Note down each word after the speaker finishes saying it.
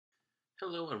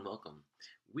Hello and welcome.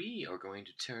 We are going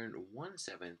to turn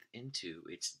 1/7 into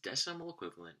its decimal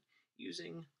equivalent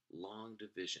using long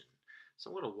division. So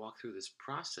I'm going to walk through this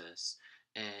process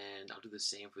and I'll do the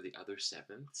same for the other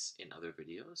sevenths in other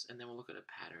videos, and then we'll look at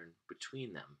a pattern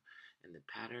between them. And the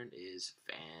pattern is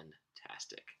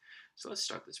fantastic. So let's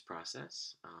start this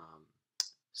process.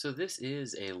 So this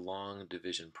is a long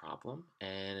division problem,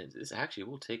 and this actually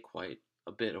will take quite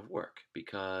a bit of work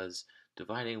because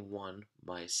dividing 1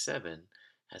 by 7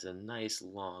 has a nice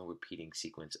long repeating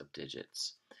sequence of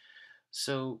digits.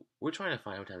 So we're trying to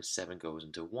find out what time 7 goes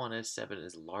into 1 as 7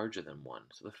 is larger than 1.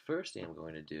 So the first thing I'm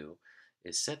going to do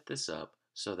is set this up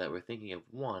so that we're thinking of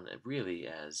 1 really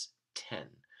as 10.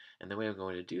 And the way I'm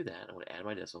going to do that, I'm going to add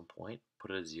my decimal point,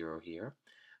 put a 0 here.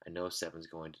 I know 7 is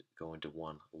going to go into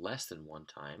 1 less than one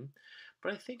time,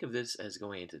 but I think of this as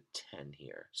going into 10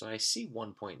 here. So I see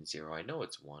 1.0, I know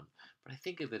it's 1, but I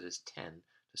think of it as 10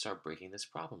 to start breaking this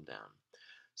problem down.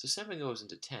 So 7 goes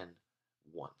into 10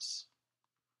 once,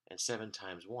 and 7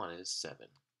 times 1 is 7.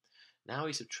 Now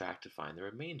we subtract to find the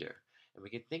remainder, and we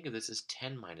can think of this as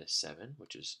 10 minus 7,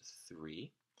 which is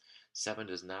 3. 7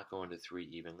 does not go into 3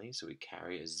 evenly, so we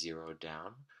carry a 0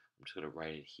 down. I'm just going to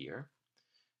write it here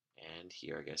and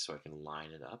here, I guess, so I can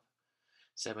line it up.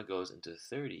 7 goes into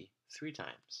 30 3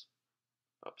 times.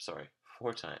 Oh, sorry,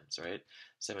 4 times, right?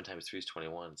 7 times 3 is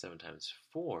 21. 7 times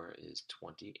 4 is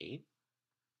 28.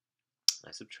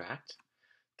 I subtract.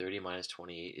 30 minus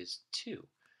 28 is 2.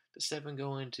 Does 7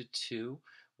 go into 2?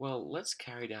 Well, let's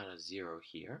carry down a 0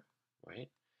 here, right?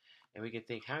 And we can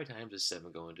think, how many times does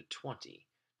 7 go into 20?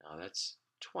 Now that's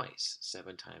twice.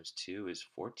 7 times 2 is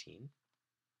 14.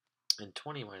 And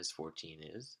 20 minus 14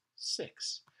 is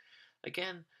 6.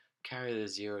 Again, carry the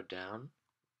 0 down.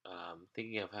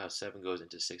 Thinking of how 7 goes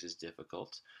into 6 is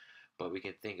difficult, but we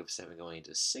can think of 7 going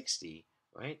into 60,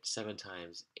 right? 7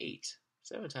 times 8.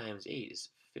 7 times 8 is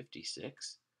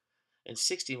 56. And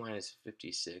 60 minus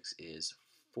 56 is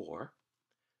 4.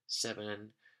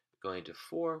 7 going to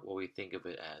 4, well, we think of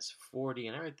it as 40.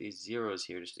 And I write these zeros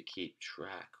here just to keep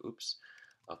track,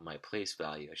 of my place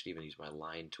value. I should even use my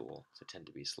line tool, so I tend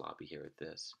to be sloppy here at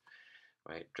this.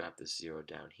 Right, drop this 0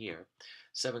 down here.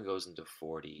 7 goes into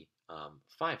 40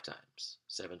 5 times.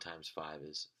 7 times 5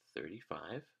 is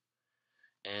 35.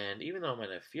 And even though I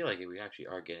might not feel like it, we actually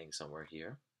are getting somewhere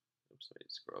here. Oops, let me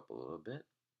scroll up a little bit.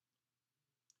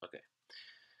 Okay,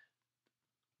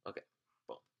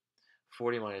 well,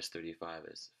 40 minus 35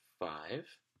 is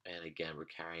 5. And again, we're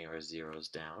carrying our zeros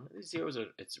down. These zeros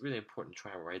it's really important to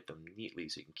try and write them neatly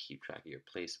so you can keep track of your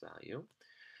place value.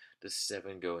 Does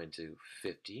 7 go into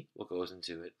 50? Well, it goes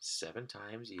into it 7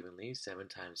 times evenly. 7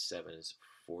 times 7 is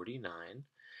 49.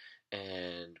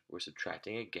 And we're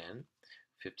subtracting again.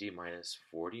 50 minus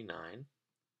 49,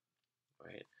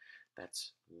 right?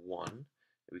 That's 1.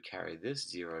 We carry this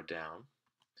 0 down.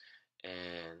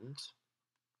 And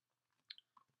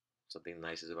something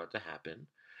nice is about to happen.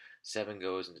 7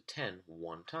 goes into 10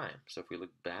 one time. So if we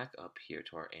look back up here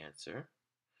to our answer,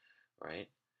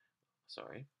 right?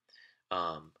 Sorry.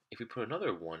 If we put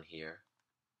another 1 here,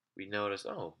 we notice,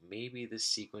 oh, maybe this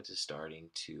sequence is starting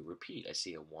to repeat. I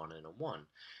see a 1 and a 1,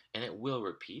 and it will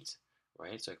repeat,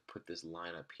 right? So I can put this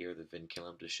line up here, the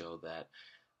vinculum, to show that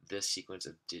this sequence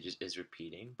of digits is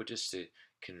repeating. But just to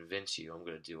convince you, I'm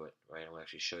going to do it, right? I'm going to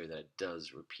actually show you that it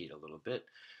does repeat a little bit.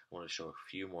 I want to show a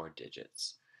few more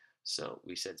digits. So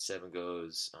we said 7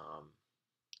 goes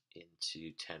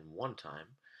into 10 one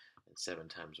time, and 7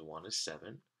 times 1 is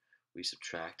 7. We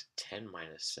subtract 10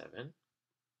 minus 7,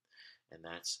 and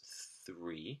that's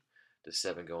 3. Does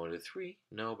 7 go into 3?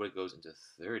 No, but it goes into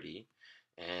 30,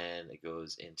 and it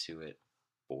goes into it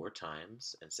 4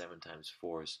 times, and 7 times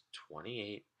 4 is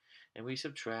 28. And we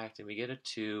subtract, and we get a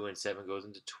 2, and 7 goes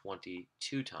into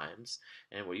 22 times.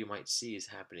 And what you might see is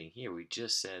happening here. We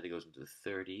just said it goes into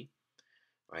 30,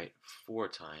 right, 4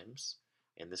 times,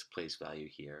 in this place value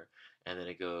here. And then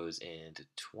it goes into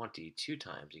 22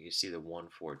 times. You can see the 1,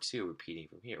 4, 2 repeating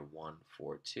from here, 1,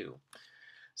 4, 2.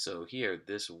 So here,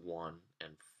 this 1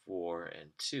 and 4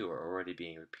 and 2 are already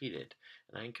being repeated.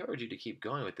 And I encourage you to keep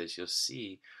going with this. You'll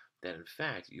see that, in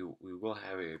fact, we will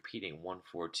have a repeating 1,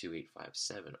 4, 2, 8, 5,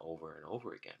 7 over and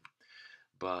over again.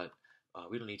 But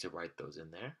we don't need to write those in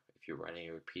there. If you're writing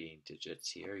a repeating digits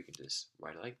here, you can just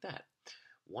write it like that.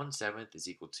 1/7 is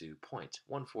equal to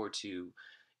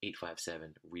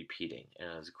 0.142857 repeating. And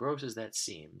as gross as that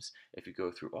seems, if you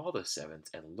go through all the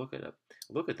sevenths and look at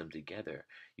them together,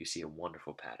 you see a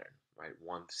wonderful pattern, right?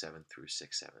 1/7 through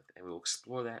 6/7. And we'll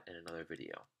explore that in another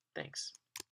video. Thanks.